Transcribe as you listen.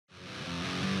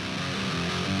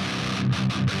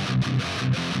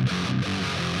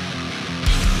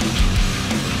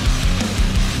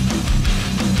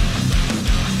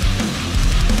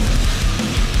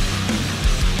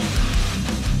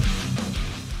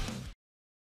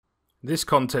This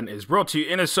content is brought to you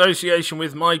in association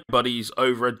with my buddies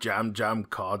over at Jam Jam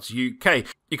Cards UK.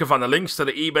 You can find the links to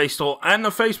the eBay store and the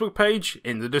Facebook page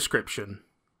in the description.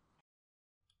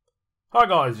 Hi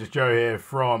guys, it's Joe here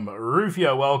from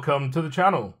Rufioh. Welcome to the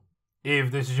channel.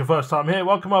 If this is your first time here,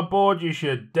 welcome aboard. You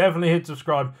should definitely hit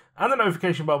subscribe and the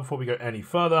notification bell before we go any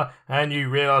further and you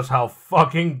realise how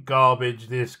fucking garbage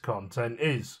this content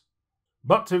is.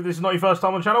 But if this is not your first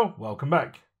time on the channel, welcome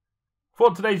back.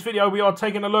 For today's video, we are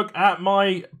taking a look at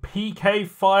my PK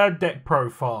Fire deck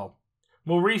profile.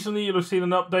 More recently, you'll have seen an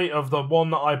update of the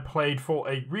one that I played for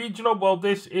a regional. Well,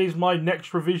 this is my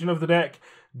next revision of the deck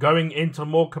going into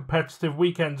more competitive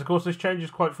weekends. Of course, this changes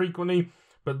quite frequently,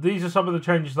 but these are some of the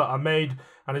changes that I made,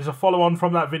 and it's a follow-on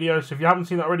from that video. So if you haven't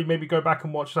seen that already, maybe go back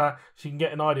and watch that so you can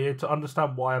get an idea to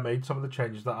understand why I made some of the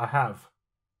changes that I have.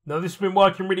 Now, this has been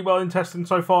working really well in testing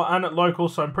so far and at local,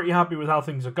 so I'm pretty happy with how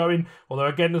things are going. Although,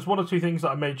 again, there's one or two things that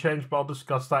I may change, but I'll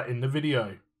discuss that in the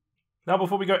video. Now,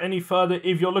 before we go any further,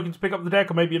 if you're looking to pick up the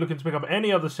deck, or maybe you're looking to pick up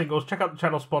any other singles, check out the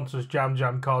channel sponsors, Jam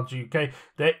Jam Cards UK.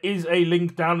 There is a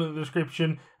link down in the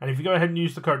description, and if you go ahead and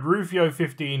use the code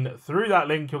Rufioh15 through that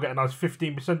link, you'll get a nice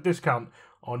 15% discount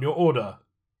on your order.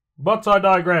 But I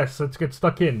digress, let's get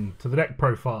stuck in to the deck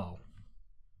profile.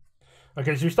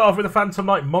 Okay, so we start off with the Phantom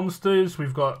Knight monsters.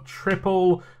 We've got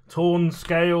triple Torn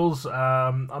Scales.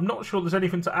 I'm not sure there's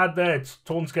anything to add there. It's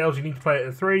Torn Scales, you need to play it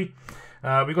at 3.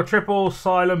 We've got triple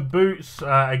Silent Boots.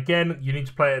 Again, you need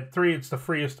to play it at 3. It's the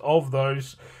freest of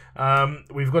those.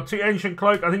 We've got 2 Ancient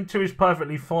Cloak. I think 2 is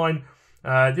perfectly fine.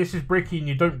 This is bricky and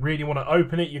you don't really want to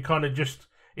open it. You kind of just...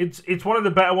 It's one of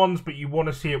the better ones, but you want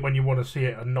to see it when you want to see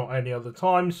it and not any other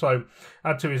time. So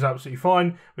that 2 is absolutely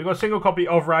fine. We've got a single copy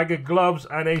of Ragged Gloves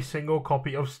and a single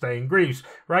copy of Stained Greaves.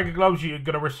 Ragged Gloves, you're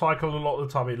going to recycle a lot of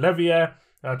the time in Levier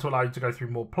to allow you to go through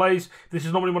more plays. This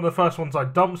is normally one of the first ones I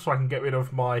dump so I can get rid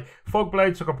of my Fog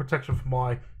Blade, so I've got protection for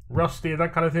my Rusty and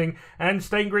that kind of thing. And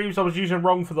Stained Greaves I was using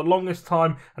wrong for the longest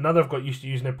time, and now that I've got used to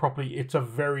using it properly, it's a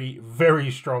very, very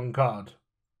strong card.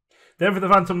 Then for the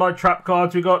Phantom Knight trap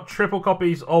cards, we got triple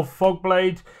copies of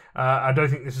Fogblade. I don't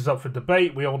think this is up for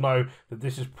debate. We all know that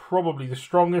this is probably the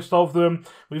strongest of them.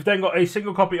 We've then got a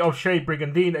single copy of Shade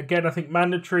Brigandine. Again, I think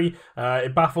mandatory.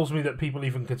 It baffles me that people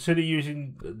even consider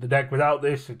using the deck without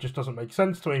this. It just doesn't make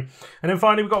sense to me. And then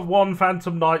finally, we've got one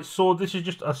Phantom Knight sword. This is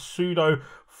just a pseudo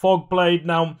Fogblade.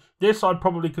 Now, this I'd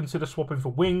probably consider swapping for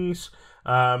Wings.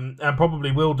 And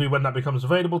probably will do when that becomes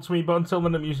available to me, but until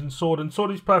then I'm using Sword, and Sword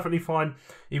is perfectly fine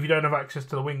if you don't have access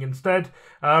to the Wing instead.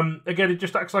 Again, it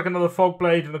just acts like another Fog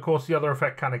Blade, and of course the other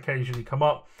effect can occasionally come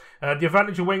up. The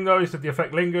advantage of Wing though is that the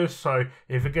effect lingers, so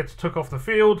if it gets took off the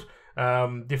field,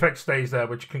 the effect stays there,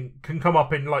 which can come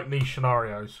up in like niche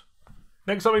scenarios.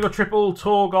 Next up we got triple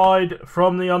Tour Guide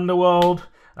from the Underworld.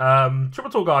 Triple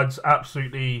Tour Guide's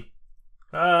absolutely...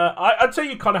 I'd say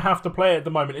you kind of have to play it at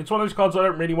the moment. It's one of those cards I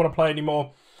don't really want to play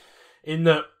anymore. In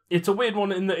that it's a weird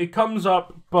one in that it comes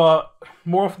up, but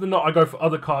more often than not I go for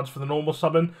other cards for the normal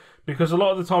summon, because a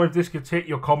lot of the time if this gets hit,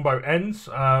 your combo ends.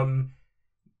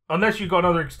 Unless you've got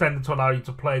another extender to allow you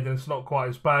to play, then it's not quite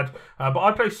as bad. But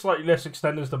I play slightly less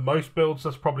extenders than most builds,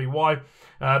 that's probably why.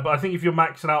 But I think if you're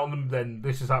maxing out on them, then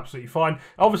this is absolutely fine.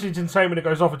 Obviously, it's insane when it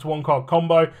goes off. It's a one-card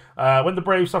combo. When the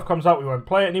Brave stuff comes out, we won't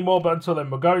play it anymore, but until then,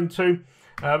 we're going to.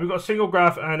 We've got a single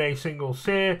Graph and a single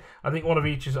Seer. I think one of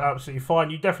each is absolutely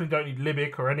fine. You definitely don't need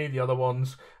Libic or any of the other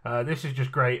ones. This is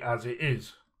just great as it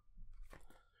is.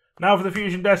 Now for the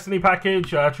Fusion Destiny package.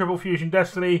 Triple Fusion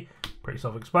Destiny. Pretty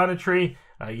self-explanatory.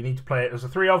 You need to play it as a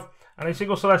 3 of. And a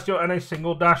single Celestial and a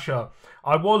single Dasher.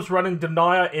 I was running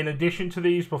Denier in addition to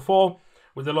these before,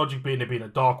 with the logic being it being a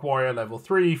Dark Warrior, level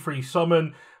 3, free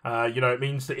summon. It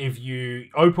means that if you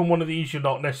open one of these, you're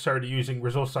not necessarily using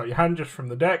resources out of your hand just from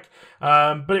the deck.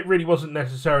 But it really wasn't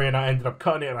necessary, and I ended up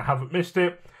cutting it, and I haven't missed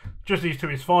it. Just these 2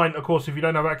 is fine. Of course, if you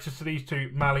don't have access to these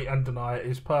 2, Mali and Denier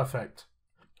is perfect.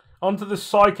 Onto the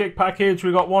Psychic package,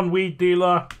 we got 1 Weed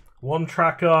Dealer, 1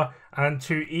 Tracker, and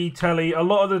 2 E-Telly. A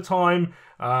lot of the time,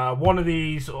 one of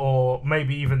these, or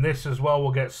maybe even this as well,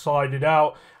 will get sided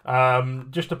out.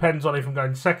 Just depends on if I'm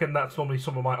going second. That's normally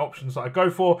some of my options that I go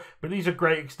for. But these are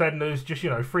great extenders, just,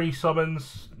 free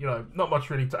summons. Not much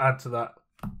really to add to that.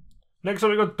 Next up,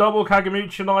 we've got double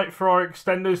Kagamucha Knight for our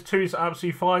extenders. 2 is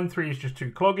absolutely fine. 3 is just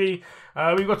too cloggy.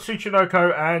 We've got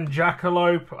Tsuchinoko and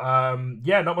Jackalope.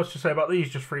 Yeah, not much to say about these.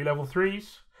 Just 3 level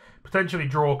 3s. Potentially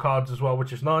draw cards as well,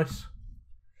 which is nice.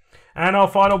 And our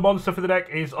final monster for the deck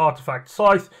is Artifact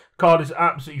Scythe. Card is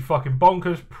absolutely fucking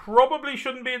bonkers. Probably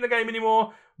shouldn't be in the game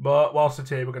anymore, but whilst it's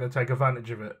here, we're going to take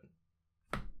advantage of it.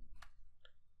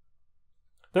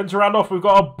 Then to round off, we've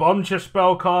got a bunch of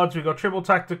spell cards. We've got triple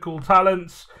tactical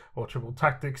talents, or triple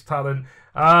tactics talent.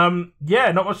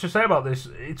 Yeah, not much to say about this.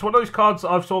 It's one of those cards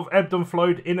that I've sort of ebbed and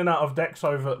flowed in and out of decks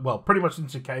over, well, pretty much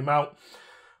since it came out.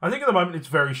 I think at the moment it's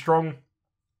very strong.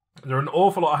 There are an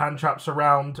awful lot of hand traps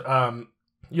around,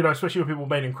 you know, especially with people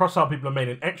maining crossout, people are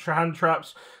maining extra hand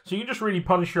traps. So you can just really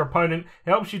punish your opponent. It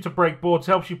helps you to break boards,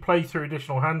 helps you play through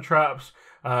additional hand traps.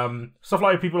 Stuff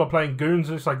like people are playing goons,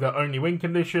 it's like the only win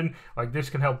condition. Like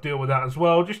this can help deal with that as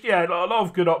well. Just, yeah, a lot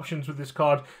of good options with this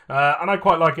card. And I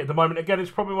quite like it at the moment. Again,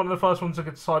 it's probably one of the first ones that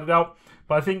get decided out.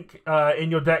 But I think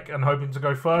in your deck and hoping to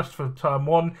go first for turn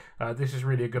 1, this is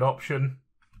really a good option.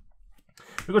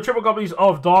 We've got triple copies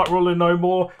of Dark Ruler No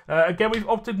More. Again, we've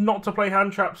opted not to play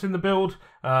hand traps in the build.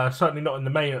 Certainly not in the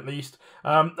main, at least.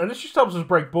 And this just helps us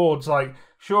break boards. Like,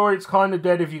 sure, it's kind of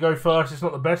dead if you go first. It's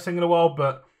not the best thing in the world,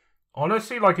 but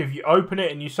honestly, like, if you open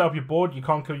it and you set up your board, you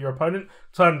can't kill your opponent.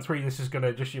 Turn 3, this is going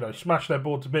to just, you know, smash their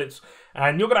board to bits.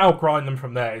 And you're going to outgrind them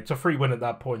from there. It's a free win at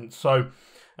that point. So,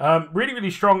 really,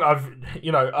 really strong. I've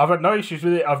had no issues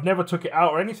with it. I've never took it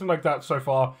out or anything like that so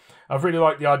far. I've really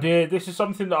liked the idea. This is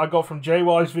something that I got from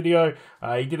JY's video.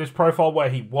 He did his profile where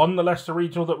he won the Leicester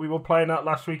Regional that we were playing at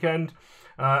last weekend.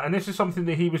 And this is something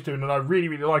that he was doing, and I really,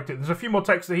 really liked it. There's a few more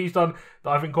texts that he's done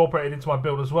that I've incorporated into my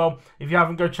build as well. If you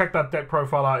haven't, go check that deck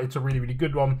profile out. It's a really, really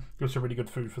good one. Gives a really good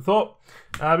food for thought.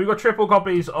 We've got triple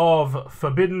copies of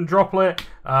Forbidden Droplet.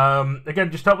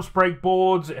 Again, just helps break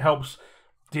boards. It helps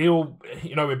deal,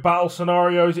 you know, with battle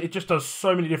scenarios. It just does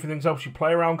so many different things. Helps you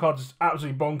play around cards. It's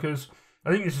absolutely bonkers.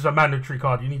 I think this is a mandatory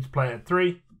card. You need to play it at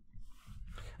 3.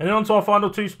 And then on to our final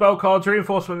 2 spell cards,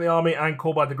 Reinforcement of the Army and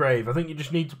Call by the Grave. I think you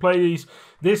just need to play these.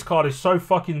 This card is so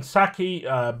fucking sacky,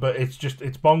 but it's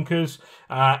bonkers.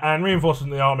 And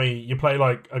Reinforcement of the Army, you play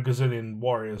like a gazillion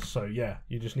warriors. So yeah,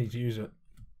 you just need to use it.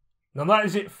 Now that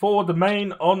is it for the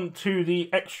main. On to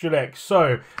the extra deck.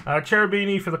 So,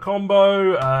 Cherubini for the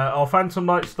combo, our Phantom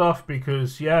Knight stuff,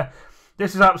 because yeah,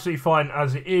 this is absolutely fine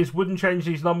as it is. Wouldn't change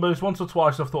these numbers. Once or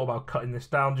twice I've thought about cutting this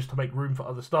down just to make room for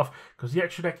other stuff, because the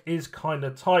extra deck is kind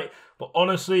of tight. But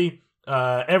honestly,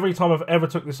 every time I've ever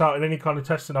took this out in any kind of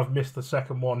testing, I've missed the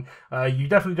second one. You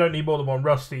definitely don't need more than one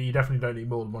Rusty. You definitely don't need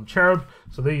more than one Cherub.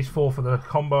 So these 4 for the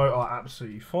combo are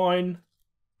absolutely fine.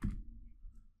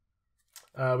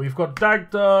 We've got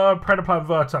Dagda, Predaplan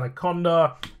Vert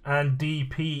Anaconda, and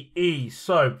DPE.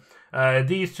 So,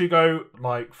 these 2 go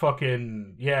like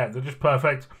fucking, yeah, they're just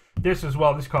perfect. This as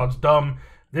well, this card's dumb.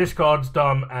 This card's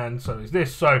dumb, and so is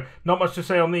this. So, not much to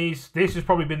say on these. This has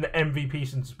probably been the MVP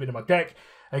since it's been in my deck.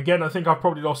 Again, I think I've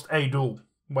probably lost a duel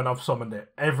when I've summoned it.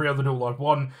 Every other duel I've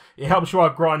won. It helps you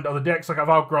outgrind other decks. Like, I've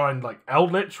outgrind like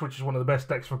Eldritch, which is one of the best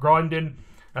decks for grinding.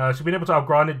 So being able to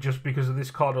outgrind it just because of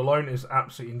this card alone is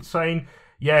absolutely insane.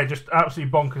 Yeah, just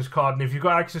absolutely bonkers card. And if you've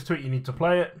got access to it, you need to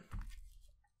play it.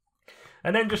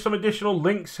 And then just some additional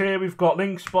links here. We've got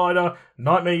Link Spider,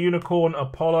 Nightmare Unicorn,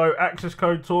 Apollo, Access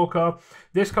Code Talker.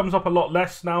 This comes up a lot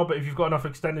less now, but if you've got enough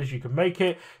extenders, you can make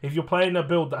it. If you're playing a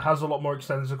build that has a lot more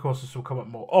extenders, of course, this will come up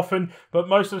more often. But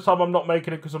most of the time, I'm not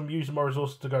making it because I'm using my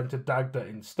resources to go into Dagda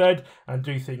instead and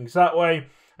do things that way.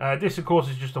 This, of course,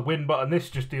 is just a win button. This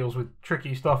just deals with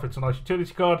tricky stuff. It's a nice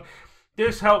utility card.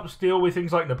 This helps deal with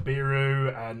things like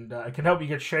Nibiru, and it can help you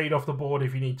get Shade off the board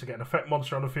if you need to get an effect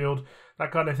monster on the field.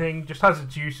 That kind of thing. Just has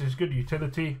its uses, good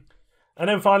utility. And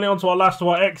then finally, on to our last of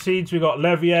our X-Seeds, we've got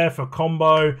Levier for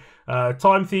combo,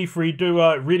 Time Thief,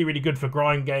 Redoer, really, really good for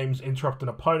grind games, interrupt an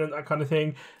opponent, that kind of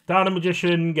thing. Downer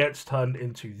Magician gets turned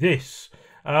into this.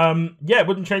 Yeah,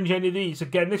 wouldn't change any of these.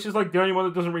 Again, this is like the only one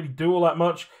that doesn't really do all that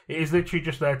much. It is literally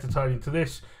just there to turn into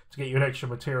this, to get you an extra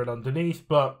material underneath,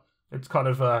 but it's kind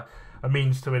of a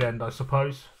means to an end, I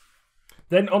suppose.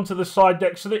 Then onto the side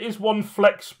deck. So there is one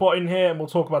flex spot in here, and we'll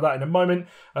talk about that in a moment.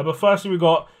 But firstly, we've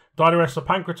got Dynaressa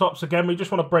Pancratops. Again, we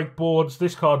just want to break boards.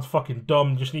 This card's fucking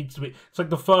dumb. Just needs to be... It's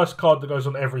like the first card that goes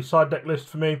on every side deck list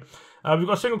for me. We've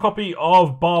got a single copy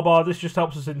of Barbar. This just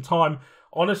helps us in time.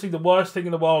 Honestly, the worst thing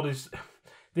in the world is...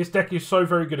 This deck is so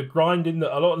very good at grinding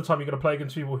that a lot of the time you're going to play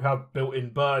against people who have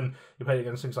built-in burn. You're playing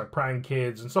against things like Prang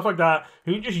Kids and stuff like that,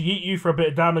 who can just yeet you for a bit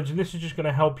of damage, and this is just going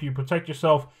to help you protect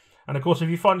yourself. And of course, if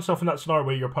you find yourself in that scenario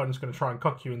where your opponent's going to try and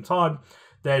cuck you in time,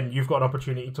 then you've got an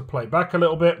opportunity to play back a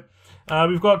little bit.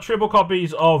 We've got triple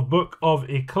copies of Book of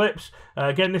Eclipse.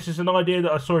 Again, this is an idea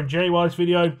that I saw in JY's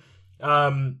video.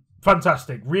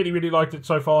 Fantastic. Really, really liked it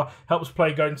so far. Helps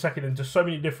play going second into so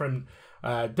many different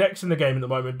decks in the game at the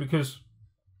moment, because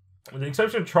With the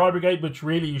exception of Tri-Brigade, which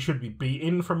really you should be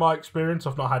beaten from my experience.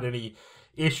 I've not had any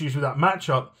issues with that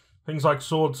matchup. Things like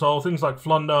Sword Soul, things like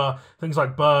Flunder, things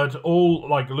like Bird, all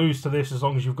like lose to this as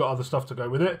long as you've got other stuff to go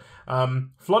with it.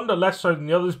 Flunder less so than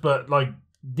the others, but like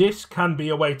this can be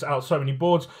a way to out so many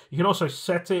boards. You can also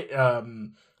set it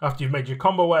after you've made your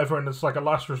combo or whatever, and it's like a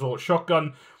last resort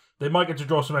shotgun. They might get to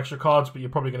draw some extra cards, but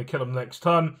you're probably going to kill them the next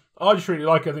turn. I just really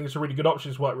like it. I think it's a really good option.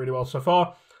 It's worked really well so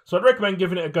far. So I'd recommend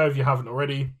giving it a go if you haven't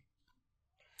already.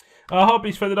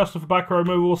 Heartbeats, Feather Duster for back row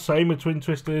removal. Same with Twin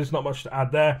Twisters. Not much to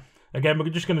add there. Again, we're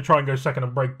just going to try and go second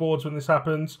and break boards when this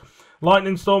happens.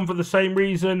 Lightning Storm for the same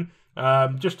reason.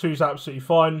 Just 2's absolutely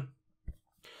fine.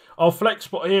 Our Flex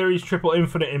Spot here is Triple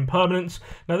Infinite Impermanence.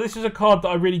 Now, this is a card that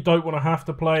I really don't want to have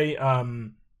to play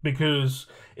because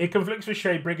it conflicts with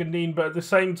Shade Brigandine, but at the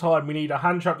same time, we need a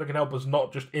hand trap that can help us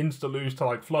not just insta-lose to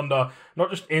like Flunder, not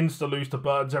just insta-lose to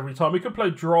Birds every time. We could play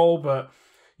Droll, but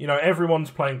you know,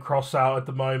 everyone's playing Cross Out at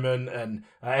the moment, and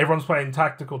everyone's playing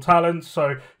Tactical Talents,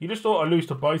 so you just ought to lose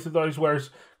to both of those,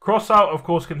 whereas Cross Out, of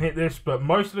course, can hit this, but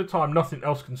most of the time, nothing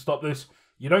else can stop this.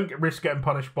 You don't risk getting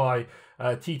punished by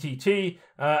TTT,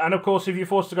 and of course, if you're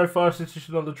forced to go first, it's just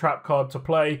another trap card to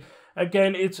play.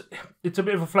 Again, it's a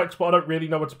bit of a flex, but I don't really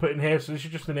know what to put in here, so this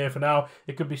is just in here for now.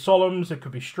 It could be Solemns, it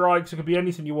could be Strikes, it could be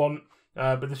anything you want,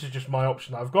 but this is just my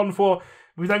option that I've gone for.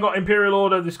 We've then got Imperial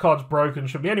Order. This card's broken,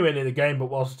 shouldn't be anywhere near the game, but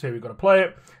whilst it's here, we've got to play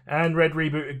it. And Red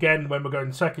Reboot, again, when we're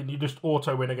going second, you just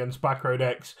auto-win against back row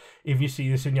decks if you see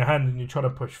this in your hand and you're trying to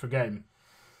push for game.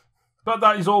 But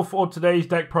that is all for today's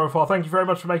deck profile. Thank you very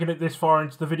much for making it this far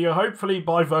into the video. Hopefully,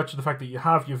 by virtue of the fact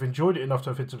that you've enjoyed it enough to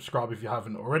have hit subscribe if you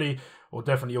haven't already, or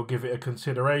definitely you'll give it a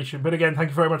consideration. But again, thank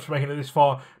you very much for making it this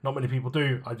far. Not many people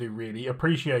do. I do really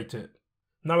appreciate it.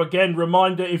 Now again,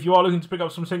 reminder, if you are looking to pick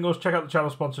up some singles, check out the channel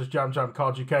sponsors Jam Jam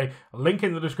Cards UK. Link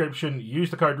in the description.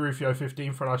 Use the code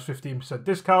Rufioh15 for a nice 15%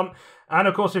 discount. And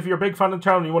of course, if you're a big fan of the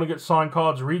channel and you want to get signed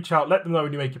cards, reach out, let them know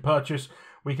when you make your purchase.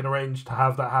 We can arrange to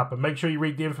have that happen. Make sure you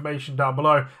read the information down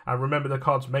below. And remember, the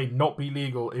cards may not be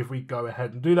legal if we go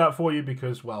ahead and do that for you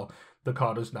because, well, the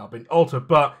card has now been altered.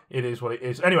 But it is what it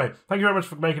is. Anyway, thank you very much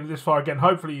for making it this far. Again,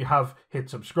 hopefully you have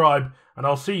hit subscribe. And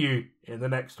I'll see you in the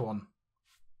next one.